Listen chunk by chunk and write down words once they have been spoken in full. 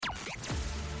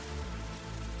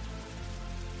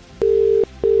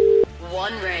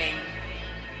1 ring.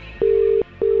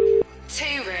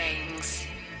 2 rings.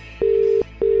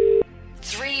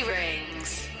 3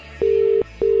 rings.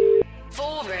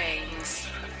 4 rings.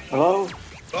 Hello?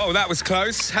 Oh, that was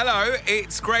close. Hello,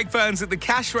 it's Greg Burns at the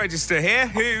cash register here.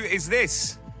 Who is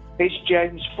this? It's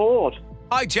James Ford.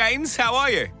 Hi, James. How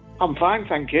are you? I'm fine,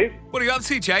 thank you. What are you up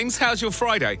to, James? How's your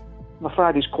Friday? My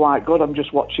Friday's quite good. I'm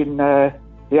just watching the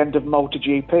end of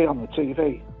MotoGP on the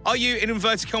TV. Are you, in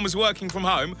inverted commas, working from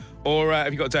home, or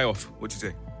have you got a day off? What do you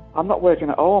do? I'm not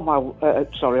working at home.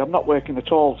 I'm not working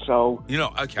at all, so... You're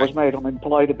not? Okay. I was made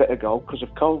unemployed a bit ago because of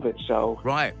COVID, so...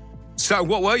 Right. So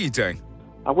what were you doing?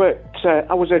 I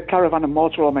was a caravan and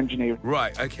motorhome engineer.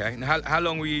 Right, okay. And how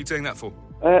long were you doing that for?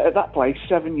 At that place,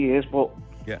 7 years, but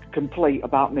Yeah. complete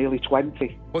about nearly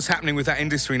 20. What's happening with that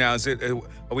industry now? Is it?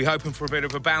 Are we hoping for a bit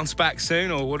of a bounce back soon,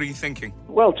 or what are you thinking?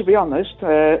 Well, to be honest,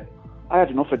 I had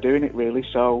enough of doing it, really,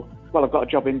 so... Well, I've got a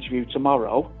job interview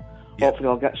tomorrow. Yeah. Hopefully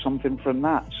I'll get something from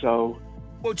that, so...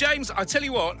 Well, James, I tell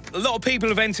you what, a lot of people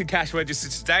have entered cash register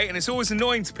today, and it's always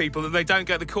annoying to people that they don't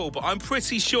get the call, but I'm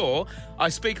pretty sure I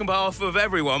speak on behalf of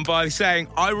everyone by saying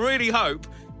I really hope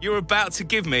you're about to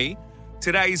give me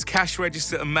today's cash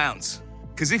register amount.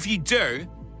 Because if you do,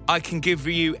 I can give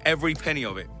you every penny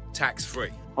of it,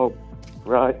 tax-free. Oh,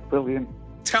 right, brilliant.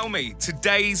 Tell me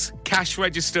today's cash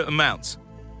register amount.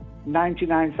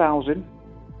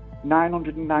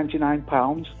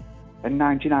 £99,999 and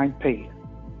 99p.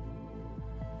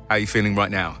 How are you feeling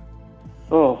right now?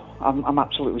 Oh, I'm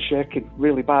absolutely shaking,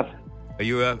 really bad. Are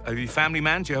you a family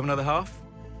man? Do you have another half?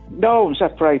 No, I'm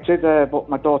separated, but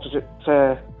my daughter's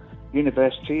at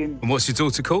university, and And what's your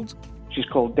daughter called? she's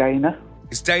called Dana.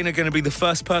 Is Dana going to be the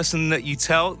first person that you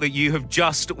tell that you have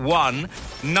just won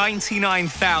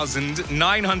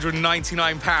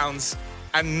 £99,999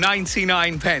 and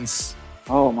 99 pence?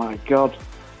 Oh, my God.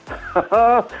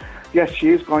 Yes,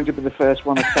 she is going to be the first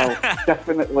one to tell,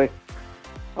 definitely.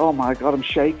 Oh, my God, I'm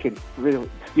shaking, really.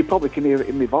 You probably can hear it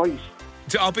in my voice.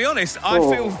 I'll be honest, I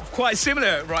feel quite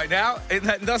similar right now.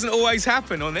 That doesn't always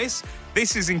happen on this.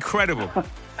 This is incredible.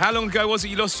 How long ago was it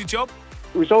you lost your job?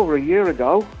 It was over a year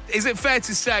ago. Is it fair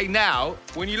to say now,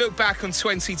 when you look back on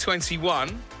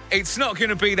 2021, it's not going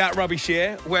to be that rubbish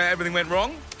year where everything went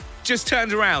wrong? Just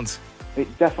turned around. It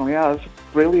definitely has.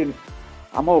 Brilliant.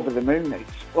 I'm over the moon. I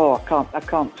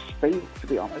can't speak, to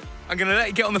be honest. I'm going to let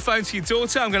you get on the phone to your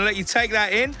daughter. I'm going to let you take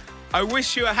that in. I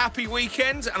wish you a happy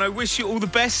weekend, and I wish you all the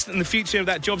best in the future of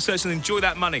that job search, and enjoy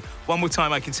that money. One more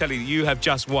time, I can tell you that you have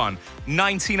just won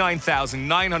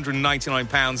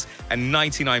 £99,999 and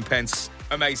 99 pence.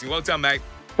 Amazing. Well done, mate.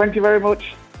 Thank you very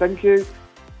much. Thank you.